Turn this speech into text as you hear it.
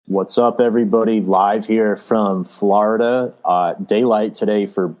What's up, everybody? Live here from Florida. Daylight today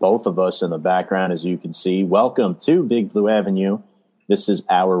for both of us in the background, as you can see. Welcome to Big Blue Avenue. This is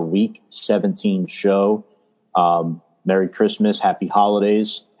our Week 17 show. Merry Christmas, Happy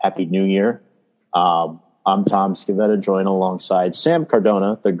Holidays, Happy New Year. I'm Tom Scavetta, joined alongside Sam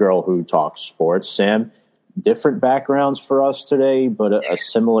Cardona, the girl who talks sports. Sam, different backgrounds for us today, but a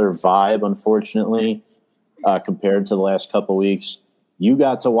similar vibe, unfortunately, compared to the last couple weeks. You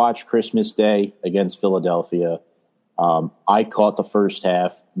got to watch Christmas Day against Philadelphia. I caught the first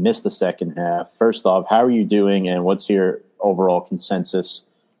half, missed the second half. First off, how are you doing, and what's your overall consensus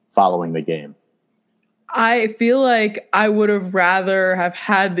following the game? I feel like I would have rather have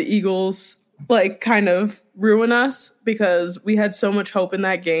had the Eagles kind of ruin us, because we had so much hope in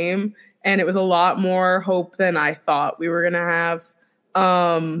that game, and it was a lot more hope than I thought we were going to have.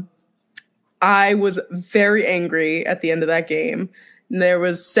 I was very angry at the end of that game. There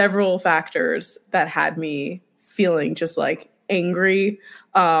was several factors that had me feeling just angry.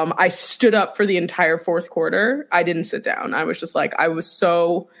 I stood up for the entire fourth quarter. I didn't sit down. I was just I was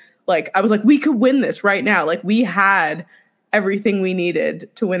we could win this right now. We had everything we needed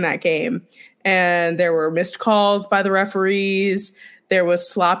to win that game. And there were missed calls by the referees. There was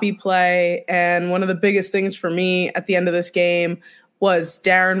sloppy play. And one of the biggest things for me at the end of this game was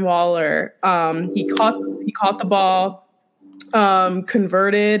Darren Waller. He caught the ball,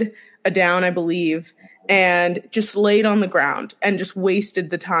 converted a down, I believe, and just laid on the ground and just wasted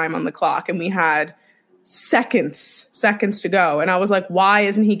the time on the clock. And we had seconds to go. And I was like, why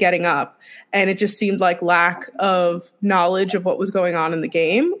isn't he getting up? And it just seemed like lack of knowledge of what was going on in the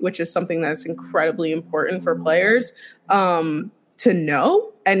game, which is something that's incredibly important for players to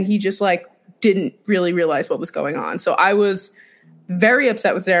know. And he just didn't really realize what was going on. So I was very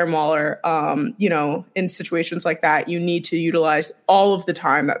upset with Darren Waller. In situations like that, you need to utilize all of the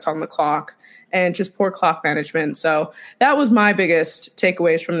time that's on the clock, and just poor clock management. So that was my biggest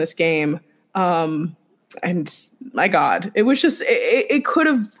takeaways from this game. And my God, it was just, we could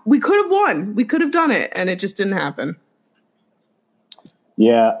have won. We could have done it, and it just didn't happen.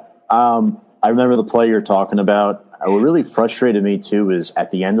 Yeah. I remember the play you're talking about. What really frustrated me too is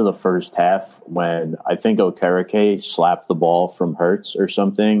at the end of the first half, when I think Okereke slapped the ball from Hurts or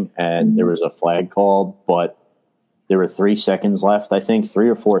something, and there was a flag called, but there were 3 seconds left, I think 3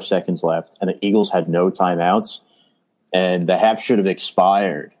 or 4 seconds left, and the Eagles had no timeouts, and the half should have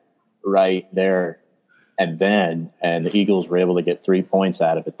expired right there and then, and the Eagles were able to get 3 points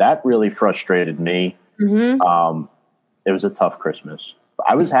out of it. That really frustrated me. Mm-hmm. It was a tough Christmas.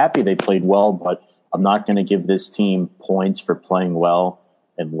 I was happy they played well, but I'm not going to give this team points for playing well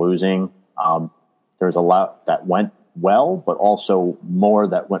and losing. There's a lot that went well, but also more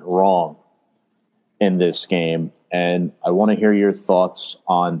that went wrong in this game. And I want to hear your thoughts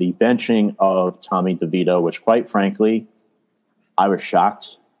on the benching of Tommy DeVito, which, quite frankly, I was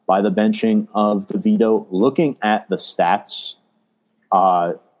shocked by the benching of DeVito. Looking at the stats,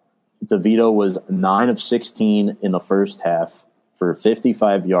 DeVito was 9 of 16 in the first half for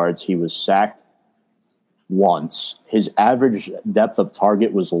 55 yards. He was sacked once. His average depth of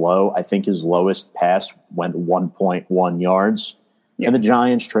target was low. I think his lowest pass went 1.1 yards. Yep. And the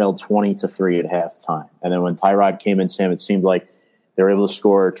Giants trailed 20-3 at halftime. And then when Tyrod came in, Sam, it seemed like they were able to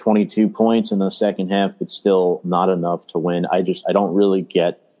score 22 points in the second half, but still not enough to win. I don't really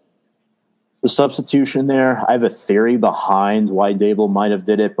get the substitution there. I have a theory behind why Dable might have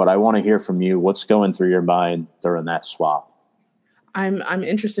did it, but I want to hear from you. What's going through your mind during that swap? I'm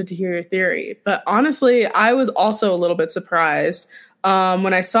interested to hear your theory, but honestly, I was also a little bit surprised.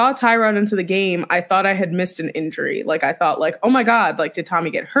 When I saw Tyrod into the game, I thought I had missed an injury. I thought oh my God, did Tommy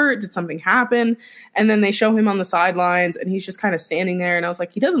get hurt? Did something happen? And then they show him on the sidelines and he's just kind of standing there. And I was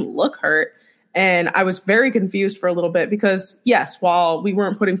like, he doesn't look hurt. And I was very confused for a little bit because yes, while we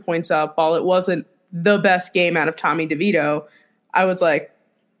weren't putting points up, while it wasn't the best game out of Tommy DeVito, I was like,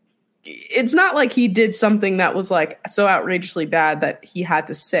 it's not like he did something that was so outrageously bad that he had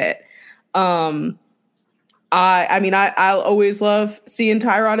to sit. I'll always love seeing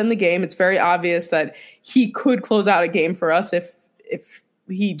Tyrod in the game. It's very obvious that he could close out a game for us if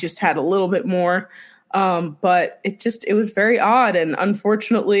he just had a little bit more. But it was very odd. And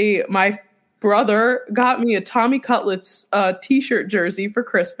unfortunately, my brother got me a Tommy Cutlets t-shirt jersey for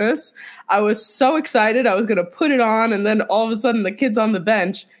Christmas. I was so excited. I was going to put it on. And then all of a sudden the kid's on the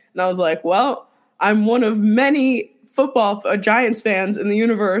bench. And I was like, well, I'm one of many Giants fans in the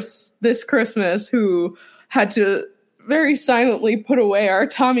universe this Christmas who had to very silently put away our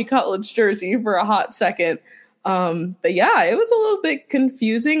Tommy Cutlets jersey for a hot second. But yeah, it was a little bit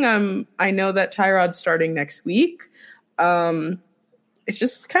confusing. I know that Tyrod's starting next week. it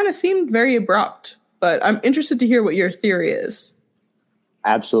just kind of seemed very abrupt. But I'm interested to hear what your theory is.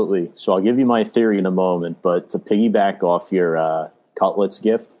 Absolutely. So I'll give you my theory in a moment, but to piggyback off your cutlets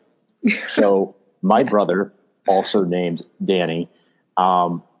gift. So my brother, also named Danny,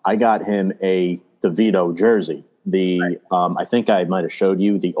 I got him a DeVito jersey. I think I might have showed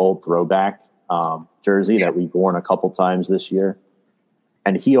you the old throwback jersey that we've worn a couple times this year.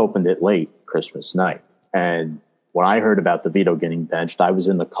 And he opened it late Christmas night. And when I heard about DeVito getting benched, I was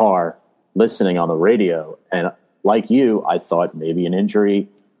in the car listening on the radio. And like you, I thought maybe an injury,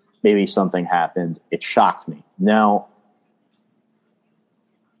 maybe something happened. It shocked me. Now,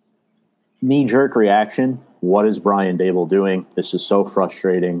 knee-jerk reaction, what is Brian Daboll doing? This is so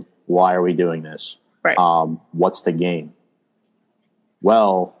frustrating. Why are we doing this? Right. What's the game?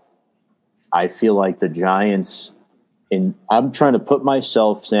 Well, I feel like the Giants, I'm trying to put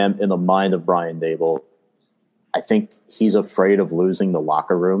myself, Sam, in the mind of Brian Daboll. I think he's afraid of losing the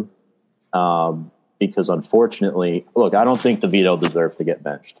locker room because, unfortunately, look, I don't think DeVito deserves to get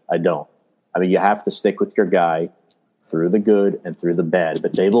benched. I don't. I mean, you have to stick with your guy through the good and through the bad.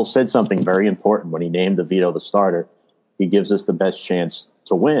 But Daboll said something very important when he named DeVito the starter. He gives us the best chance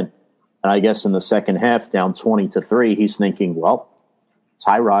to win. And I guess in the second half, down 20-3, he's thinking, well,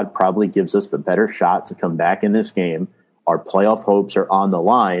 Tyrod probably gives us the better shot to come back in this game. Our playoff hopes are on the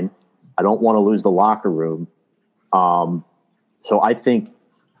line. I don't want to lose the locker room. So I think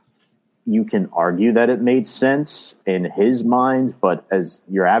you can argue that it made sense in his mind, but as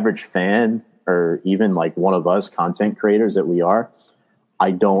your average fan or even like one of us content creators that we are,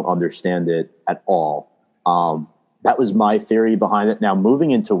 I don't understand it at all. That was my theory behind it. Now,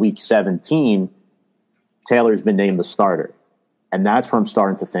 moving into week 17, Taylor's been named the starter. And that's where I'm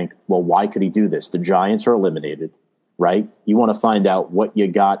starting to think, well, why could he do this? The Giants are eliminated, right? You want to find out what you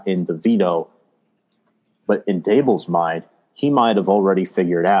got in DeVito. But in Daboll's mind, he might have already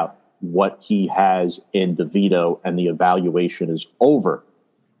figured out what he has in DeVito, and the evaluation is over.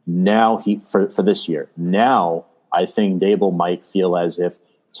 Now for this year. Now I think Daboll might feel as if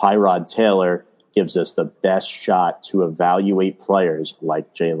Tyrod Taylor gives us the best shot to evaluate players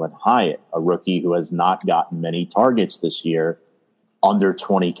like Jalen Hyatt, a rookie who has not gotten many targets this year, under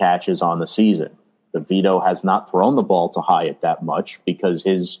 20 catches on the season. DeVito has not thrown the ball to Hyatt that much because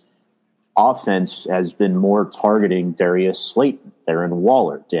his offense has been more targeting Darius Slayton, Darren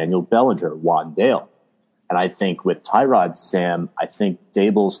Waller, Daniel Bellinger, Wandale. And I think with Tyrod, Sam, I think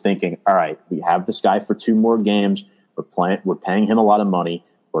Daboll's thinking, all right, we have this guy for 2 more games. We're paying him a lot of money.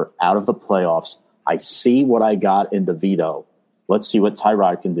 We're out of the playoffs. I see what I got in DeVito. Let's see what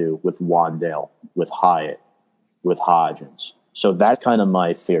Tyrod can do with Wandale, with Hyatt, with Hodgins. So that's kind of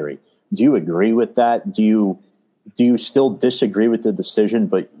my theory. Do you agree with that? Do you still disagree with the decision,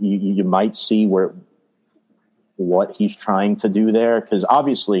 but you might see what he's trying to do there? Because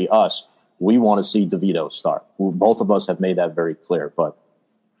obviously we want to see DeVito start. Both of us have made that very clear, but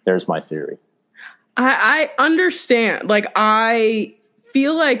there's my theory. I understand. Like, I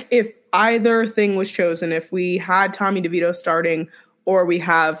feel like if either thing was chosen, if we had Tommy DeVito starting or we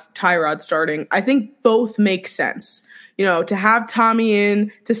have Tyrod starting, I think both make sense. You know, to have Tommy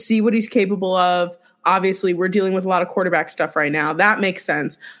in to see what he's capable of. Obviously, we're dealing with a lot of quarterback stuff right now. That makes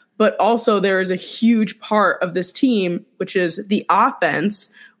sense. But also there is a huge part of this team, which is the offense,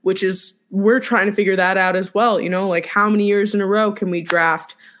 which is we're trying to figure that out as well. You know, like how many years in a row can we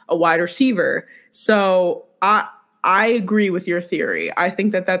draft a wide receiver? So I agree with your theory. I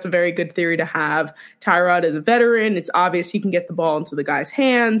think that that's a very good theory to have. Tyrod is a veteran. It's obvious he can get the ball into the guy's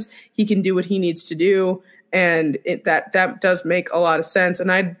hands. He can do what he needs to do. And that does make a lot of sense. And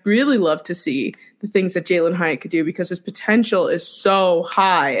I'd really love to see the things that Jalen Hyatt could do because his potential is so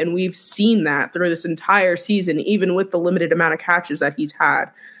high. And we've seen that through this entire season, even with the limited amount of catches that he's had.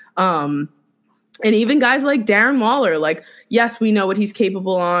 And even guys like Darren Waller, like, yes, we know what he's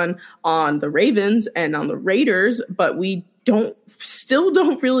capable on the Ravens and on the Raiders, but we still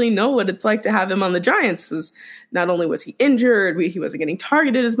don't really know what it's like to have him on the Giants. 'Cause not only was he injured, he wasn't getting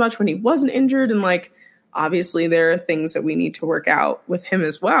targeted as much when he wasn't injured. And like, obviously there are things that we need to work out with him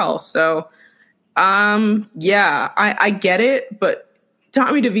as well. So, yeah, I get it, but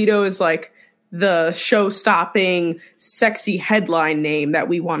Tommy DeVito is like the show-stopping, sexy headline name that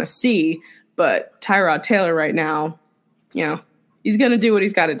we want to see. But Tyrod Taylor right now, you know, he's going to do what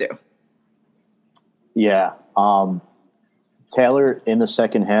he's got to do. Yeah. Taylor in the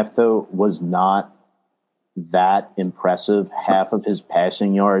second half, though, was not that impressive. Half of his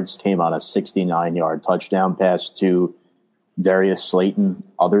passing yards came on a 69-yard touchdown pass to Darius Slayton.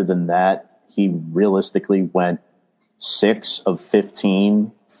 Other than that, he realistically went 6 of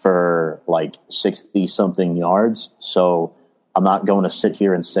 15 for like 60-something yards. So I'm not going to sit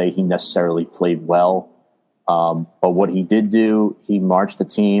here and say he necessarily played well. But what he did do, he marched the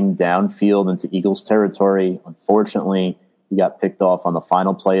team downfield into Eagles territory. Unfortunately, he got picked off on the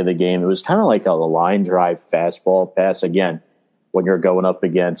final play of the game. It was kind of like a line drive fastball pass. Again, when you're going up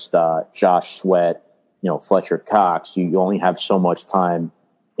against Josh Sweat, Fletcher Cox, you only have so much time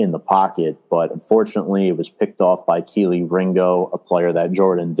in the pocket. But unfortunately, it was picked off by Kelee Ringo, a player that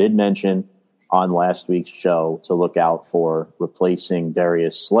Jordan did mention on last week's show to look out for, replacing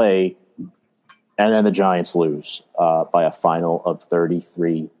Darius Slay. And then the Giants lose by a final of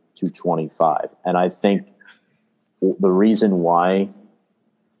 33-25. And I think the reason why,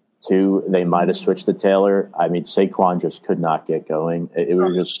 too, they might have switched to Taylor, I mean, Saquon just could not get going. It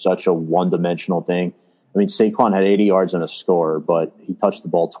was just such a one-dimensional thing. I mean, Saquon had 80 yards and a score, but he touched the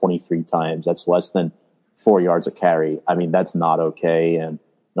ball 23 times. That's less than 4 yards a carry. I mean, that's not okay. And,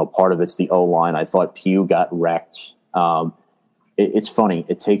 part of it's the O-line. I thought Pugh got wrecked. It's funny.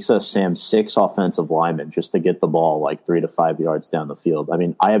 It takes us, Sam, 6 offensive linemen just to get the ball like 3 to 5 yards down the field. I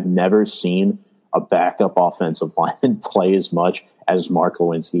mean, I have never seen a backup offensive lineman play as much as Mark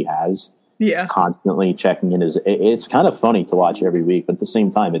Lewinsky has. Yeah. Constantly checking in. It's kind of funny to watch every week, but at the same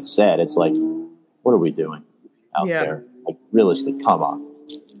time, it's sad. It's like, what are we doing out there? Like, realistically, come on.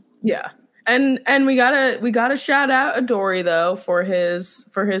 Yeah. And we gotta shout out Adoree' though for his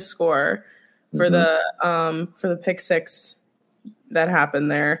score for the pick six that happened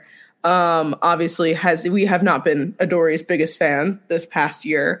there. Obviously we have not been Adoree's biggest fan this past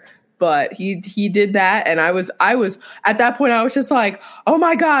year, but he did that. And I was at that point, I was just like, oh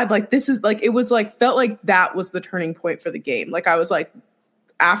my God, like this is like, it was like, felt like that was the turning point for the game. Like I was like,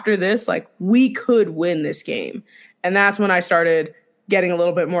 after this, like we could win this game. And that's when I started getting a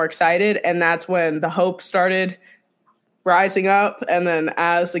little bit more excited. And that's when the hope started rising up. And then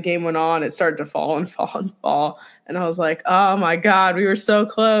as the game went on, it started to fall and fall and fall. And I was like, oh my God, we were so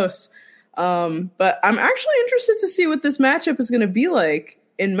close. But I'm actually interested to see what this matchup is going to be like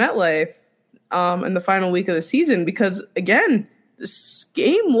in MetLife in the final week of the season, because again, this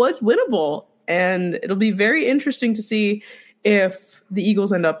game was winnable, and it'll be very interesting to see if the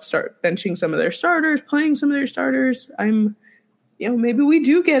Eagles end up benching some of their starters, playing some of their starters. Maybe we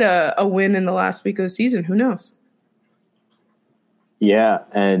do get a win in the last week of the season. Who knows? Yeah,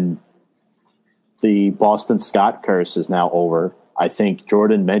 and the Boston Scott curse is now over. I think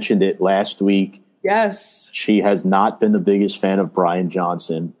Jordan mentioned it last week. Yes. She has not been the biggest fan of Brian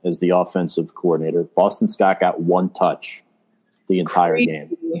Johnson as the offensive coordinator. Boston Scott got 1 touch the entire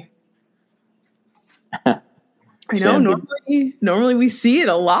game. I know. Normally we see it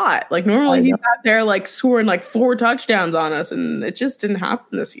a lot. Like normally he's out there like scoring like 4 touchdowns on us, and it just didn't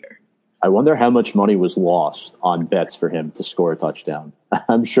happen this year. I wonder how much money was lost on bets for him to score a touchdown.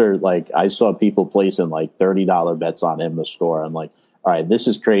 I'm sure, like, I saw people placing like $30 bets on him to score. I'm like, all right, this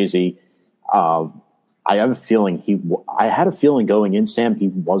is crazy. I have a feeling I had a feeling going in, Sam, he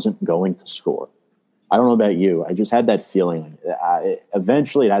wasn't going to score. I don't know about you. I just had that feeling.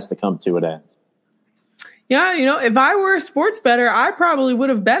 Eventually it has to come to an end. Yeah, if I were a sports bettor, I probably would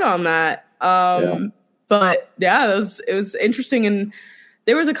have bet on that. But yeah, it was interesting. And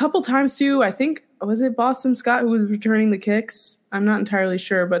there was a couple times too, I think, was it Boston Scott who was returning the kicks? I'm not entirely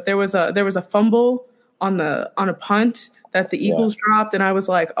sure, but there was a fumble on a punt that the Eagles dropped, and I was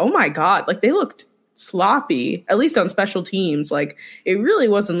like, oh my God, like they looked sloppy, at least on special teams. Like it really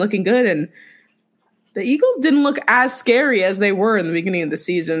wasn't looking good, and the Eagles didn't look as scary as they were in the beginning of the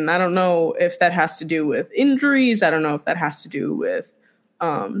season. I don't know if that has to do with injuries. I don't know if that has to do with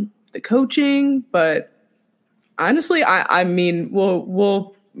the coaching, but honestly, I mean,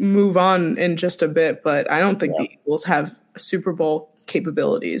 we'll move on in just a bit, but I don't think the Eagles have Super Bowl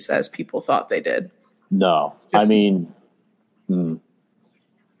capabilities as people thought they did. No, I mean,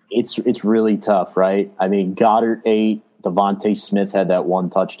 it's really tough, right? I mean, Goddard 8, Devontae Smith had that 1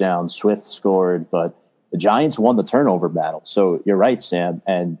 touchdown, Swift scored, but the Giants won the turnover battle. So you're right, Sam,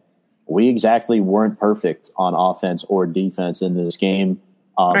 and we exactly weren't perfect on offense or defense in this game.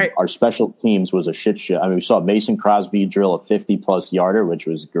 Right. Our special teams was a shit show. I mean, we saw Mason Crosby drill a 50-plus yarder, which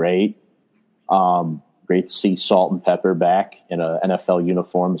was great. Great to see Salt and Pepper back in an NFL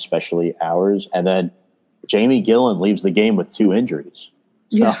uniform, especially ours. And then Jamie Gillen leaves the game with 2 injuries.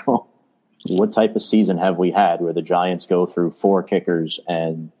 Yeah. So what type of season have we had where the Giants go through 4 kickers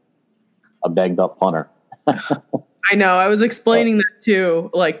and a banged-up punter? I know. I was explaining that too,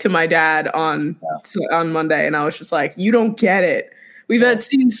 like to my dad on Monday, and I was just like, "You don't get it. We've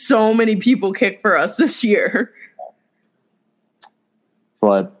seen so many people kick for us this year."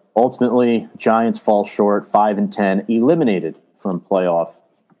 But ultimately, Giants fall short, 5-10, eliminated from playoff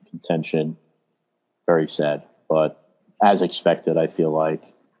contention. Very sad, but as expected, I feel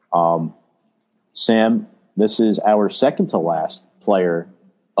like. Sam, this is our second to last player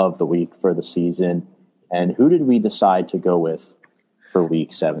of the week for the season. And who did we decide to go with for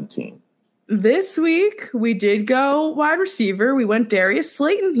week 17? This week, we did go wide receiver. We went Darius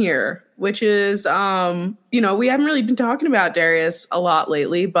Slayton here, which is, we haven't really been talking about Darius a lot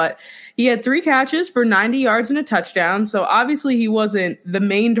lately, but he had 3 catches for 90 yards and a touchdown. So obviously he wasn't the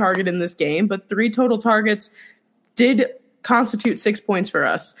main target in this game, but 3 total targets did constitute 6 points for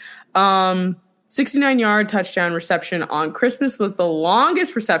us. 69-yard touchdown reception on Christmas was the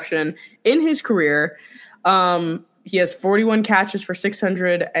longest reception in his career. He has 41 catches for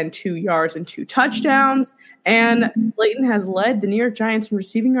 602 yards and 2 touchdowns. And Slayton has led the New York Giants in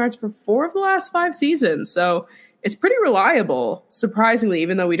receiving yards for 4 of the last 5 seasons. So it's pretty reliable, surprisingly,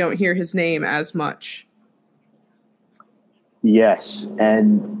 even though we don't hear his name as much. Yes,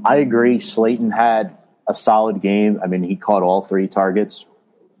 and I agree. Slayton had a solid game. I mean, he caught all 3 targets.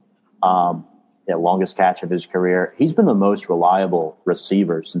 Longest catch of his career. He's been the most reliable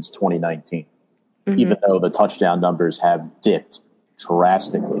receiver since 2019. Even though the touchdown numbers have dipped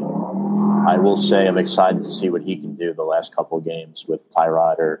drastically. I will say I'm excited to see what he can do the last couple of games with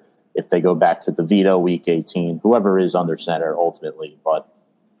Tyrod, or if they go back to DeVito week 18, whoever is under center ultimately. But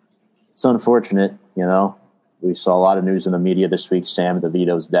it's unfortunate, We saw a lot of news in the media this week. Sam,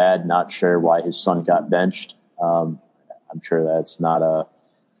 DeVito's dad, not sure why his son got benched. I'm sure that's not a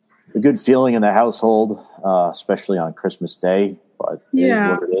good feeling in the household, especially on Christmas Day. But it is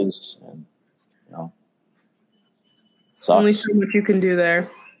what it is. And, sucks. Only so much you can do there.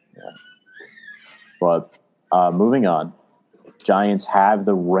 Yeah. But moving on, Giants have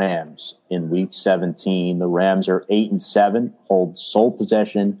the Rams in Week 17. The Rams are 8-7, hold sole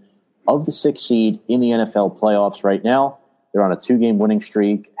possession of the 6th seed in the NFL playoffs right now. They're on a 2-game winning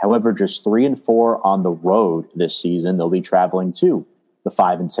streak. However, just 3-4 on the road this season. They'll be traveling to the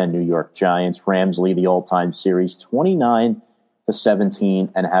 5-10 New York Giants. Rams lead the all-time series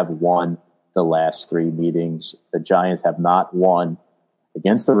 29-17 and have won the last 3 meetings. The Giants have not won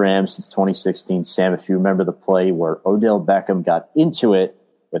against the Rams since 2016. Sam, if you remember the play where Odell Beckham got into it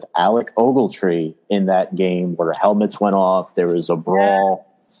with Alec Ogletree in that game where helmets went off, there was a brawl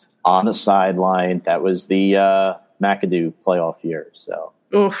on the sideline. That was the McAdoo playoff year. So,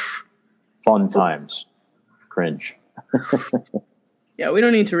 fun times. Cringe. Yeah, we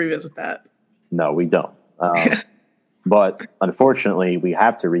don't need to revisit that. No, we don't. But unfortunately, we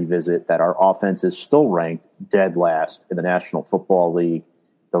have to revisit that our offense is still ranked dead last in the National Football League.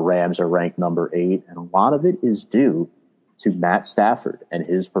 The Rams are ranked number 8, and a lot of it is due to Matt Stafford and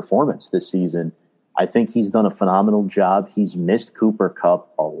his performance this season. I think he's done a phenomenal job. He's missed Cooper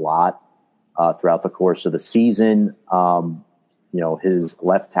Kupp a lot throughout the course of the season. His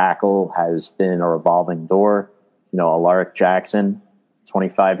left tackle has been a revolving door. Alaric Jackson,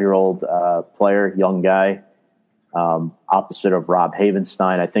 25-year-old player, young guy, opposite of Rob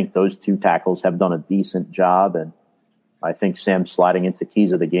Havenstein. I think those 2 tackles have done a decent job, and I think Sam's sliding into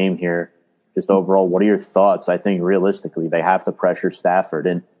keys of the game here. Just overall, what are your thoughts? I think realistically, they have to pressure Stafford.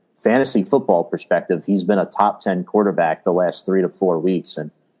 In fantasy football perspective, he's been a top 10 quarterback the last 3 to 4 weeks,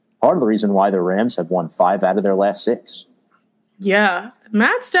 and part of the reason why the Rams have won 5 out of their last 6. Yeah,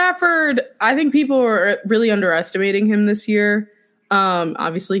 Matt Stafford, I think people are really underestimating him this year.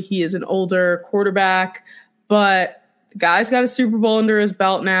 Obviously, he is an older quarterback, but the guy's got a Super Bowl under his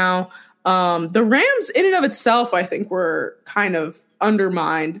belt now. The Rams, in and of itself, I think were kind of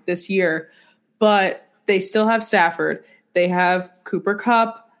undermined this year, but they still have Stafford. They have Cooper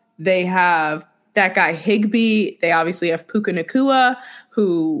Kupp. They have that guy Higbee. They obviously have Puka Nacua,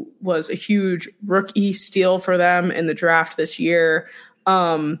 who was a huge rookie steal for them in the draft this year.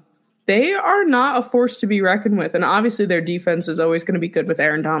 They are not a force to be reckoned with. And obviously their defense is always going to be good with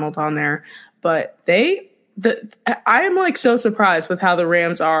Aaron Donald on there. But I am so surprised with how the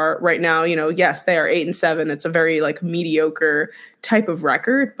Rams are right now. Yes, they are 8-7. It's a very mediocre type of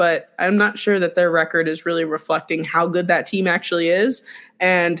record, but I'm not sure that their record is really reflecting how good that team actually is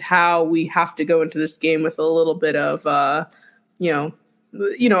and how we have to go into this game with a little bit of,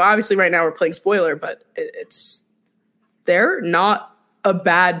 obviously right now we're playing spoiler, but they're not a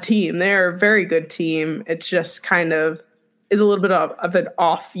bad team. They're a very good team. It just kind of is a little bit of an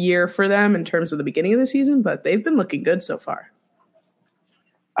off year for them in terms of the beginning of the season, but they've been looking good so far.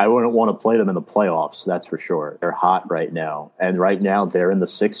 I wouldn't want to play them in the playoffs, that's for sure. They're hot right now. And right now they're in the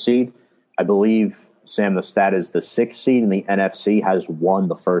 6th seed. I believe, Sam, the stat is the 6th seed in the NFC has won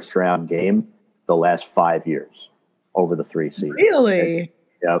the first round game the last 5 years over the 3 seed. Really?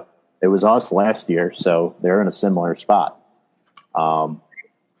 Yep. It was us last year, so they're in a similar spot.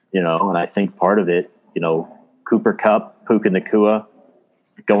 And I think part of it, Cooper Kupp, Puka Nacua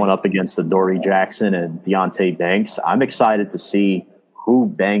going up against the Dory Jackson and Deontay Banks. I'm excited to see who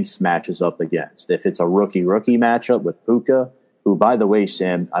Banks matches up against. If it's a rookie-rookie matchup with Puka, who, by the way,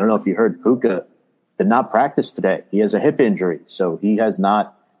 Sam, I don't know if you heard, Puka did not practice today. He has a hip injury, so he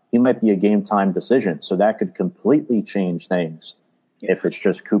might be a game-time decision. So that could completely change things if it's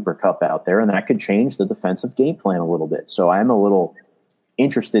just Cooper Kupp out there, and that could change the defensive game plan a little bit. So I'm a little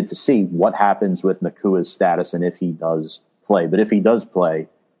interested to see what happens with Nakua's status and if he does play. But if he does play,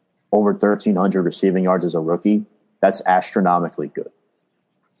 over 1,300 receiving yards as a rookie, that's astronomically good.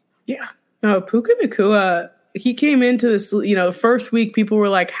 Yeah. No, Puka Nacua, he came into this, first week, people were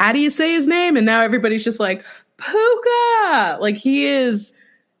like, how do you say his name? And now everybody's just like, Puka! Like, he is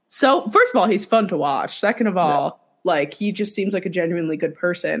so, first of all, he's fun to watch. Second of all, he just seems like a genuinely good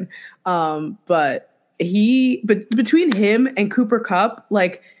person. But between him and Cooper Kupp,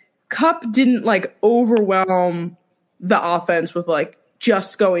 Kupp didn't overwhelm the offense with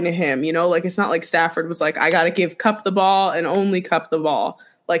just going to him, it's not like Stafford was like, I got to give Kupp the ball and only Kupp the ball.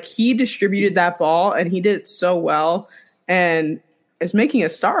 He distributed that ball and he did it so well and is making a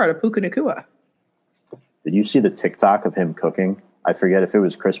star out of Puka Nacua. Did you see the TikTok of him cooking? I forget if it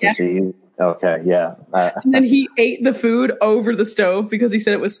was Christmas Eve. Okay, yeah. And then he ate the food over the stove because he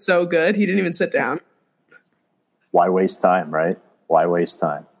said it was so good. He didn't even sit down. Why waste time, right? Why waste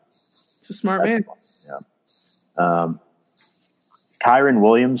time? It's a smart man. Yeah. Kyren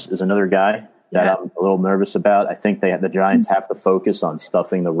Williams is another guy that I'm a little nervous about. I think the Giants have to focus on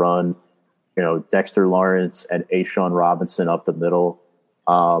stuffing the run. Dexter Lawrence and A'Shawn Robinson up the middle.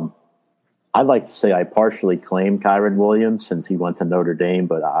 I'd like to say I partially claim Kyren Williams since he went to Notre Dame,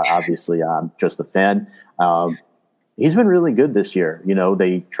 but obviously I'm just a fan. He's been really good this year.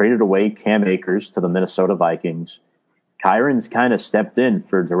 They traded away Cam Akers to the Minnesota Vikings. Kyren's kind of stepped in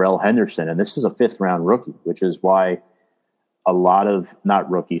for Darrell Henderson, and this is a fifth-round rookie, which is why a lot of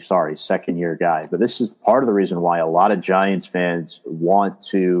second-year guy. But this is part of the reason why a lot of Giants fans want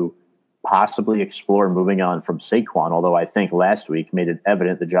to possibly explore moving on from Saquon, although I think last week made it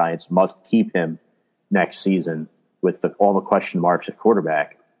evident the Giants must keep him next season with all the question marks at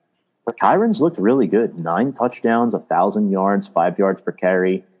quarterback. But Kyren's looked really good. 9 touchdowns, 1,000 yards, 5 yards per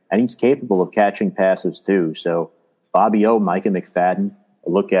carry, and he's capable of catching passes too. So Bobby O, Micah McFadden,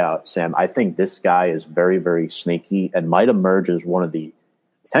 look out, Sam. I think this guy is very, very sneaky and might emerge as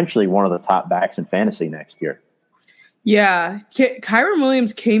potentially one of the top backs in fantasy next year. Yeah. Kyren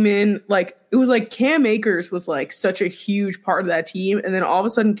Williams came in it was like Cam Akers was such a huge part of that team. And then all of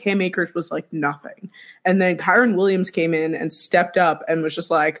a sudden Cam Akers was nothing. And then Kyren Williams came in and stepped up and was just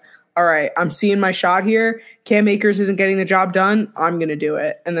like, all right, I'm seeing my shot here. Cam Akers isn't getting the job done. I'm going to do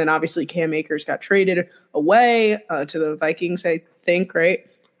it. And then obviously Cam Akers got traded away to the Vikings, I think, right?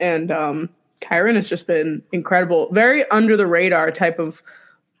 And Kyren has just been incredible. Very under the radar type of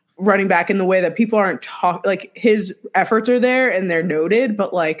running back in the way that people aren't talking. His efforts are there and they're noted,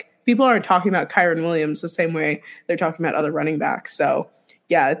 but people aren't talking about Kyren Williams the same way they're talking about other running backs. So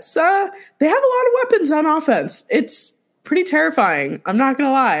yeah, it's they have a lot of weapons on offense. It's pretty terrifying. I'm not going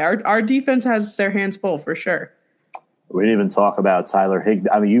to lie. Our defense has their hands full for sure. We didn't even talk about Tyler Higbee.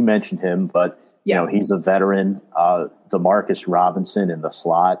 I mean, you mentioned him, but he's a veteran. Demarcus Robinson in the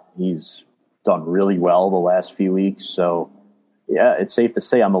slot. He's done really well the last few weeks. So yeah, it's safe to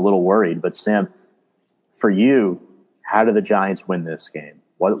say I'm a little worried. But Sam, for you, how do the Giants win this game?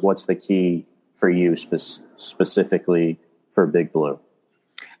 What's the key for you specifically for Big Blue?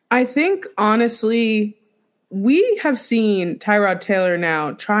 I think, honestly, we have seen Tyrod Taylor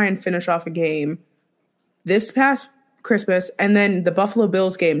now try and finish off a game this past Christmas, and then the Buffalo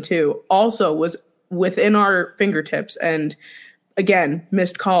Bills game, too, also was within our fingertips. And, again,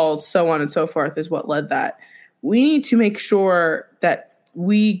 missed calls, so on and so forth is what led that. We need to make sure that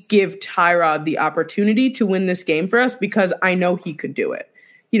we give Tyrod the opportunity to win this game for us because I know he could do it.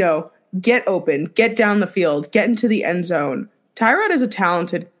 Get open, get down the field, get into the end zone. Tyrod is a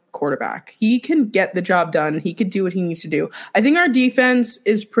talented quarterback. He can get the job done. He could do what he needs to do. I think our defense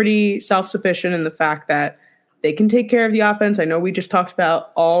is pretty self-sufficient in the fact that they can take care of the offense. I know we just talked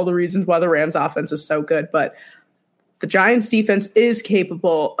about all the reasons why the Rams offense is so good, but the Giants defense is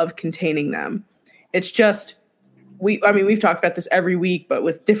capable of containing them. It's just, we've talked about this every week, but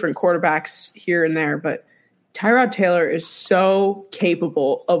with different quarterbacks here and there, but Tyrod Taylor is so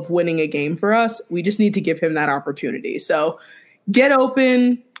capable of winning a game for us. We just need to give him that opportunity. So get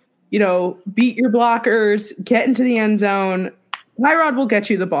open, beat your blockers, get into the end zone. Tyrod will get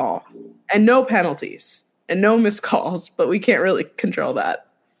you the ball and no penalties and no missed calls, but we can't really control that.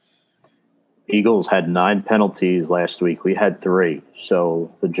 Eagles had 9 penalties last week. We had 3.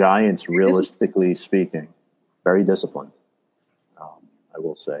 So the Giants, realistically speaking, very disciplined, I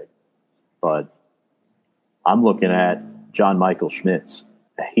will say. But I'm looking at John Michael Schmitz.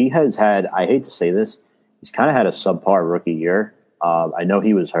 He has had, I hate to say this, he's kind of had a subpar rookie year. I know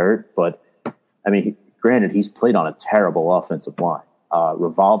he was hurt, but I mean, granted, he's played on a terrible offensive line.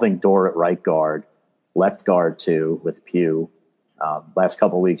 Revolving door at right guard, left guard too with Pugh. Last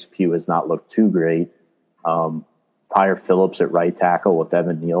couple of weeks, Pugh has not looked too great. Tyre Phillips at right tackle with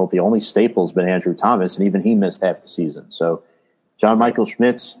Evan Neal. The only staple's been Andrew Thomas, and even he missed half the season. So, John Michael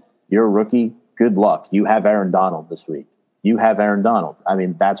Schmitz, you're a rookie. Good luck. You have Aaron Donald this week. You have Aaron Donald. I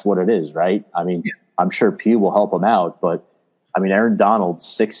mean, that's what it is, right? I mean, yeah. I'm sure Pugh will help him out, but I mean, Aaron Donald,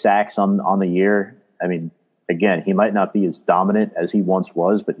 6 sacks on the year. I mean, again, he might not be as dominant as he once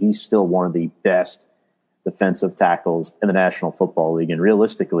was, but he's still one of the best defensive tackles in the National Football League. And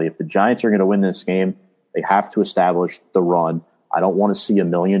realistically, if the Giants are going to win this game, they have to establish the run. I don't want to see a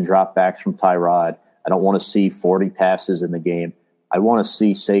million dropbacks from Tyrod. I don't want to see 40 passes in the game. I want to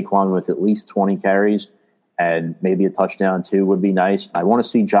see Saquon with at least 20 carries and maybe a touchdown too would be nice. I want to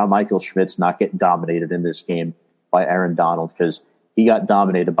see John Michael Schmitz not get dominated in this game by Aaron Donald, because he got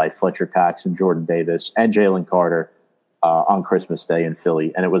dominated by Fletcher Cox and Jordan Davis and Jalen Carter on Christmas Day in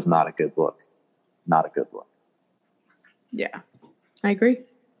Philly, and it was not a good look. Not a good look. Yeah, I agree.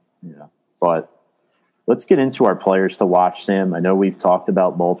 Yeah, but let's get into our players to watch, Sam. I know we've talked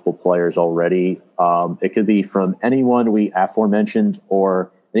about multiple players already. It could be from anyone we aforementioned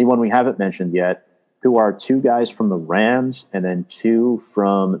or anyone we haven't mentioned yet, who are 2 guys from the Rams and then 2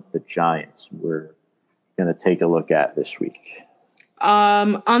 from the Giants we're going to take a look at this week.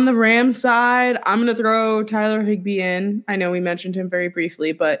 On the Rams side, I'm going to throw Tyler Higbee in. I know we mentioned him very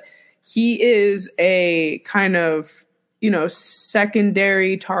briefly, but he is a kind of,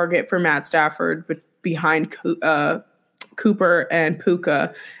 secondary target for Matt Stafford, but behind Cooper and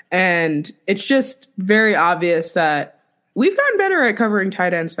Puka. And it's just very obvious that we've gotten better at covering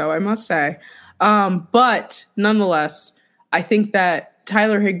tight ends, though, I must say. But nonetheless, I think that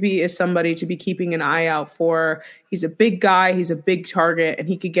Tyler Higbee is somebody to be keeping an eye out for. He's a big guy. He's a big target, and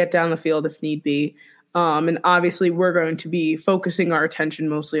he could get down the field if need be. And obviously, we're going to be focusing our attention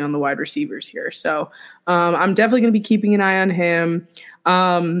mostly on the wide receivers here. So I'm definitely going to be keeping an eye on him.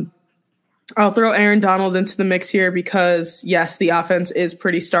 I'll throw Aaron Donald into the mix here because, yes, the offense is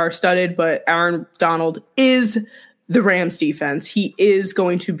pretty star-studded, but Aaron Donald is the Rams defense. He is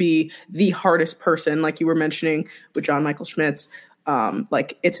going to be the hardest person, like you were mentioning with John Michael Schmitz.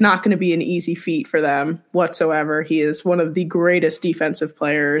 It's not going to be an easy feat for them whatsoever. He is one of the greatest defensive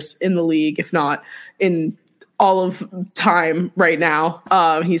players in the league, if not in all of time right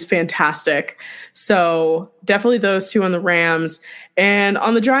now. He's fantastic. So definitely those 2 on the Rams. And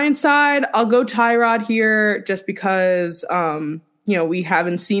on the Giants side, I'll go Tyrod here just because, we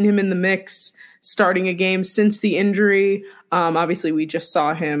haven't seen him in the mix starting a game since the injury. Obviously, we just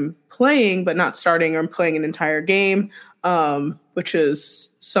saw him playing, but not starting or playing an entire game, which is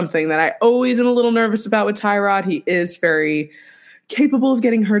something that I always am a little nervous about with Tyrod. He is very capable of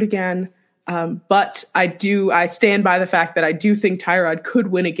getting hurt again. But I stand by the fact that I do think Tyrod could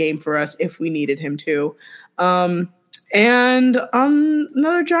win a game for us if we needed him to. And on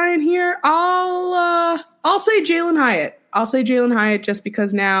another Giant here, I'll say Jalen Hyatt. I'll say Jalen Hyatt just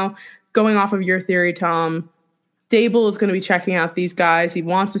because now, going off of your theory, Tom, Dable is going to be checking out these guys. He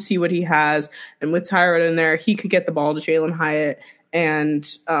wants to see what he has. And with Tyrod in there, he could get the ball to Jalen Hyatt and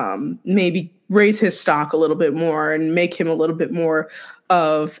maybe raise his stock a little bit more and make him a little bit more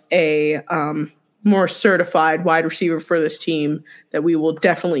of a more certified wide receiver for this team that we will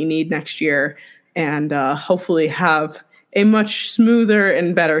definitely need next year, and hopefully have a much smoother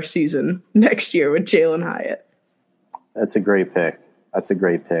and better season next year with Jalen Hyatt. That's a great pick.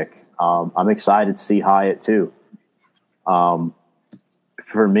 I'm excited to see Hyatt too.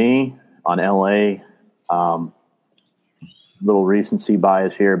 For me, on LA, little recency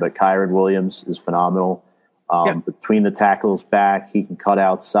bias here, but Kyren Williams is phenomenal. Between the tackles back, he can cut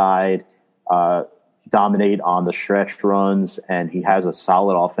outside, dominate on the stretch runs, and he has a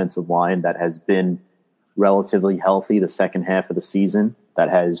solid offensive line that has been relatively healthy the second half of the season, that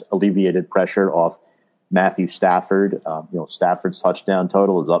has alleviated pressure off Matthew Stafford. Stafford's touchdown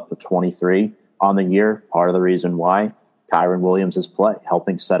total is up to 23 on the year. Part of the reason why Kyren Williams' play,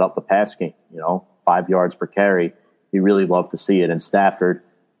 helping set up the pass game, 5 yards per carry. You really love to see it. And Stafford,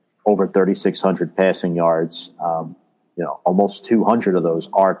 over 3,600 passing yards, almost 200 of those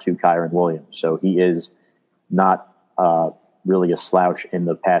are to Kyren Williams. So he is not really a slouch in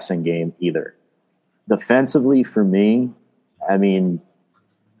the passing game either. Defensively, for me, I mean,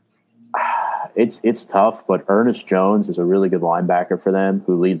 it's tough, but Ernest Jones is a really good linebacker for them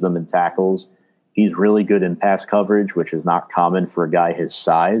who leads them in tackles. He's really good in pass coverage, which is not common for a guy his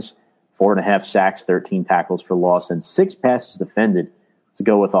size. 4.5 sacks, 13 tackles for loss, and 6 passes defended to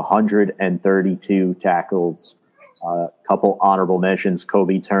go with 132 tackles. A couple honorable mentions: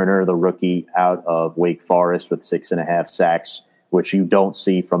 Kobe Turner, the rookie out of Wake Forest, with 6.5 sacks, which you don't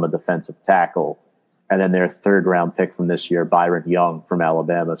see from a defensive tackle. And then their third-round pick from this year, Byron Young from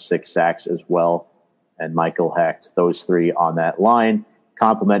Alabama, 6 sacks as well, and Michael Hecht. Those three on that line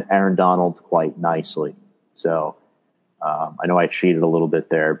complement Aaron Donald quite nicely. So I know I cheated a little bit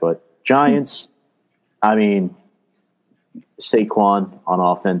there, but Giants, I mean, Saquon on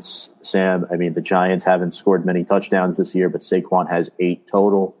offense, Sam. I mean, the Giants haven't scored many touchdowns this year, but Saquon has 8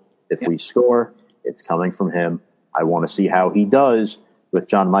 total. If we score, it's coming from him. I want to see how he does with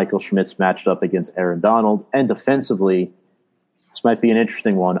John Michael Schmitz matched up against Aaron Donald. And defensively, this might be an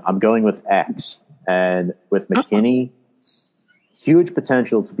interesting one. I'm going with X. And with McKinney, huge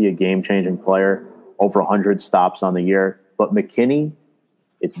potential to be a game-changing player, over 100 stops on the year. But McKinney,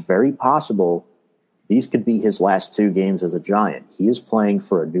 it's very possible these could be his last 2 games as a Giant. He is playing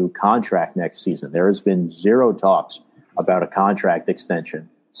for a new contract next season. There has been 0 talks about a contract extension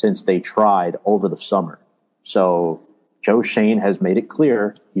since they tried over the summer. So Joe Shane has made it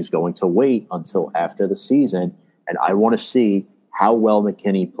clear he's going to wait until after the season, and I want to see how well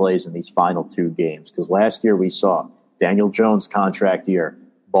McKinney plays in these final 2 games, because last year we saw Daniel Jones contract year,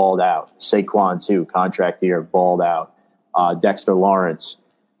 balled out. Saquon too, contract year, balled out. Dexter Lawrence,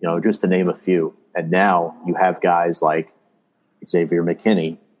 just to name a few. And now you have guys like Xavier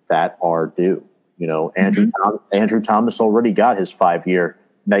McKinney that are due. Andrew Thomas already got his 5-year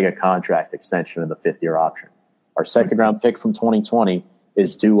mega contract extension in the 5th-year option. Our second-round pick from 2020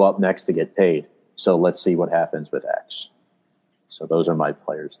 is due up next to get paid. So let's see what happens with X. So those are my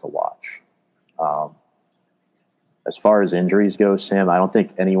players to watch. As far as injuries go, Sam, I don't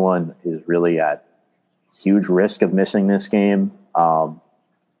think anyone is really at huge risk of missing this game.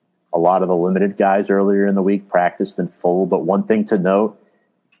 A lot of the limited guys earlier in the week practiced in full. But one thing to note,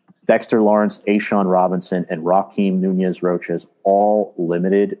 Dexter Lawrence, A'Shawn Robinson, and Raheem Nunez-Roches all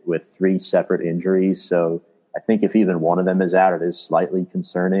limited with 3 separate injuries. So I think if even one of them is out, it is slightly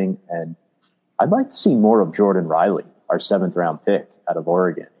concerning. And I'd like to see more of Jordan Riley, our 7th-round pick out of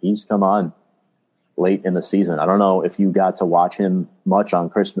Oregon. He's come on late in the season. I don't know if you got to watch him much on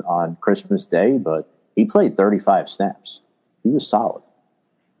Christmas Day, but he played 35 snaps. He was solid.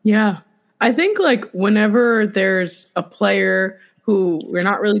 Yeah. I think whenever there's a player who we're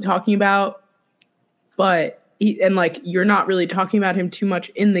not really talking about, but you're not really talking about him too much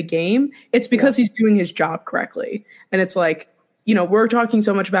in the game, it's because he's doing his job correctly. And it's we're talking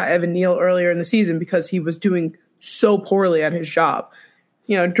so much about Evan Neal earlier in the season because he was doing so poorly at his job.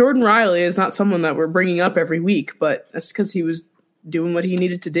 Jordan Riley is not someone that we're bringing up every week, but that's because he was doing what he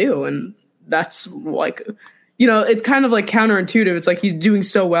needed to do. And that's it's kind of counterintuitive. It's he's doing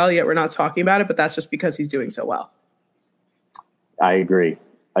so well, yet we're not talking about it, but that's just because he's doing so well. I agree.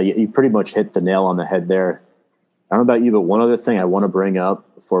 You pretty much hit the nail on the head there. I don't know about you, but one other thing I want to bring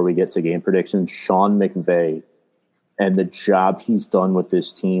up before we get to game predictions, Sean McVay and the job he's done with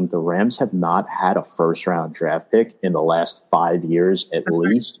this team. The Rams have not had a first-round draft pick in the last 5 years at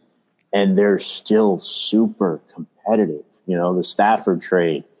least, and they're still super competitive. The Stafford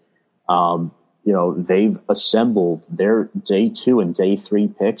trade, they've assembled their day 2 and day 3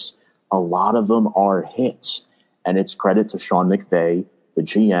 picks. A lot of them are hits, and it's credit to Sean McVay, the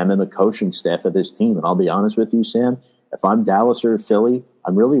GM, and the coaching staff of this team. And I'll be honest with you, Sam, if I'm Dallas or Philly,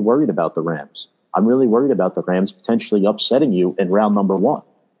 I'm really worried about the Rams. I'm really worried about the Rams potentially upsetting you in round number 1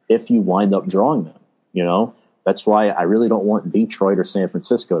 if you wind up drawing them. That's why I really don't want Detroit or San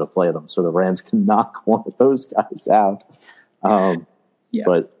Francisco to play them, so the Rams can knock one of those guys out.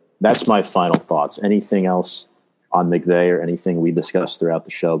 But that's my final thoughts. Anything else on McVay or anything we discussed throughout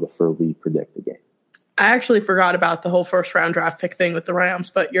the show before we predict the game? I actually forgot about the whole first-round draft pick thing with the Rams,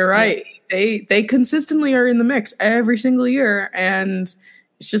 but you're right. Yeah. They consistently are in the mix every single year, and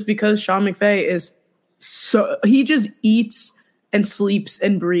it's just because Sean McVay is he just eats and sleeps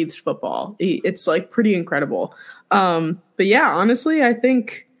and breathes football. It's pretty incredible. But yeah, honestly, I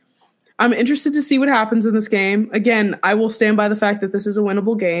think I'm interested to see what happens in this game. Again, I will stand by the fact that this is a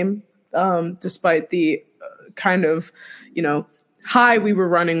winnable game, despite the kind of, high we were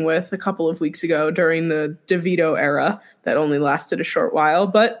running with a couple of weeks ago during the DeVito era that only lasted a short while.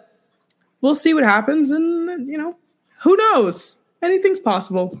 But we'll see what happens, and, who knows? Anything's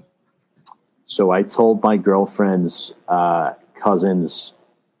possible. So I told my girlfriend's cousin's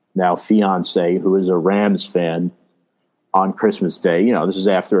now fiance, who is a Rams fan, on Christmas Day, this is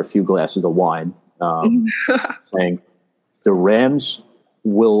after a few glasses of wine, saying the Rams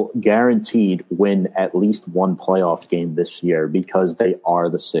will guaranteed win at least one playoff game this year because they are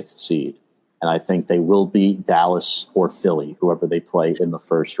the 6th seed. And I think they will beat Dallas or Philly, whoever they play in the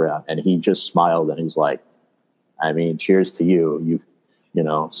first round. And he just smiled and he's like, I mean, cheers to you. You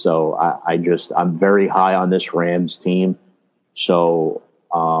know, so I'm very high on this Rams team. So,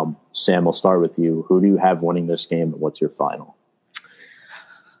 Sam, we'll start with you. Who do you have winning this game and what's your final?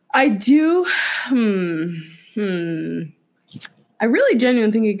 I do. I really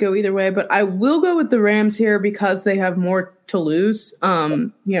genuinely think it could go either way, but I will go with the Rams here because they have more to lose.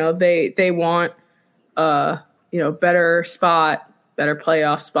 You know, they want better spot, better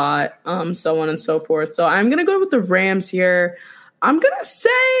playoff spot, so on and so forth. So I'm gonna go with the Rams here. I'm gonna say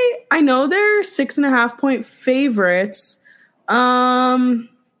I know they're 6.5-point favorites. I'll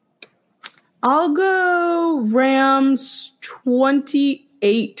go Rams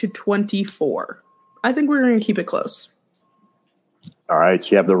 28-24. I think we're gonna keep it close. All right, so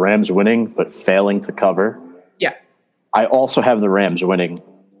you have the Rams winning but failing to cover. Yeah. I also have the Rams winning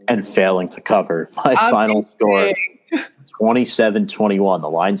and failing to cover. My final score, 27-21. The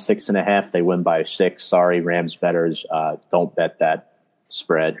line's 6.5. They win by 6. Sorry, Rams bettors. Don't bet that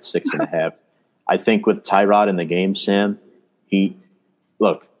spread, 6.5. I think with Tyrod in the game, Sam, DeVito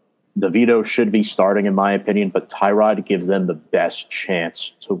should be starting in my opinion, but Tyrod gives them the best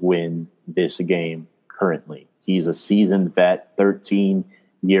chance to win this game currently. He's a seasoned vet, 13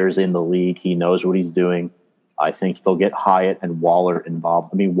 years in the league. He knows what he's doing. I think they'll get Hyatt and Waller involved.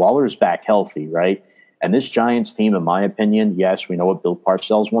 I mean, Waller's back healthy, right? And this Giants team, in my opinion, yes, we know what Bill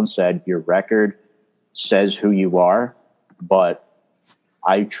Parcells once said, your record says who you are, but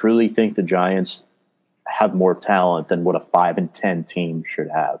I truly think the Giants have more talent than what a 5-10 team should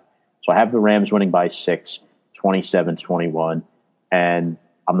have. So I have the Rams winning by 6, 27-21, and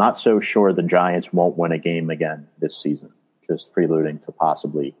I'm not so sure the Giants won't win a game again this season, just preluding to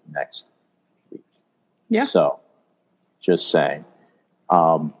possibly next week. Yeah. So just saying.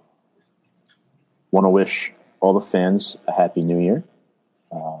 Want to wish all the fans a happy new year.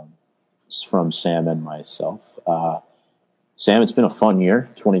 It's from Sam and myself. Sam, it's been a fun year,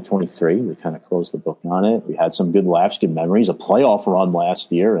 2023. We kind of closed the book on it. We had some good laughs, good memories, a playoff run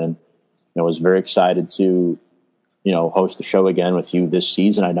last year, and I was very excited to host the show again with you this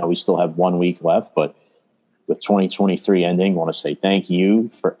season. I know we still have 1 week left, but with 2023 ending, I want to say thank you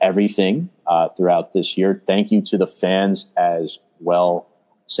for everything throughout this year. Thank you to the fans as well.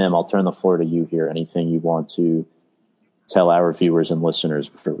 Sam, I'll turn the floor to you here. Anything you want to tell our viewers and listeners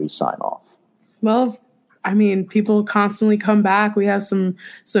before we sign off? Well, I mean, people constantly come back. We have some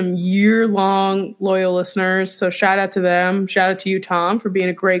year-long loyal listeners, so shout out to them. Shout out to you, Tom, for being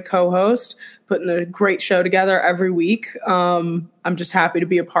a great co-host, putting a great show together every week. I'm just happy to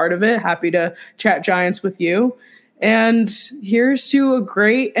be a part of it, happy to chat Giants with you. And here's to a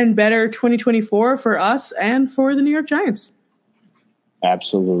great and better 2024 for us and for the New York Giants.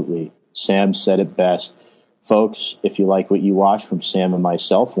 Absolutely. Sam said it best. Folks, if you like what you watch from Sam and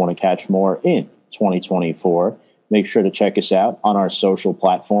myself, want to catch more in 2024, make sure to check us out on our social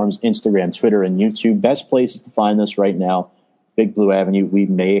platforms, Instagram, Twitter, and YouTube. Best places to find us right now, Big Blue Avenue. We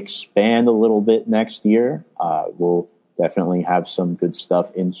may expand a little bit next year. We'll definitely have some good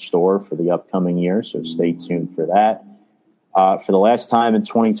stuff in store for the upcoming year, so stay tuned for that. For the last time in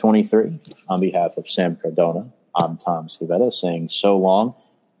 2023, on behalf of Sam Cardona, I'm Tom Scavetta saying so long.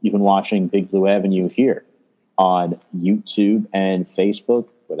 You've been watching Big Blue Avenue here on YouTube and Facebook.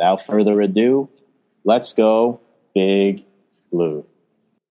 Without further ado, let's go Big Blue.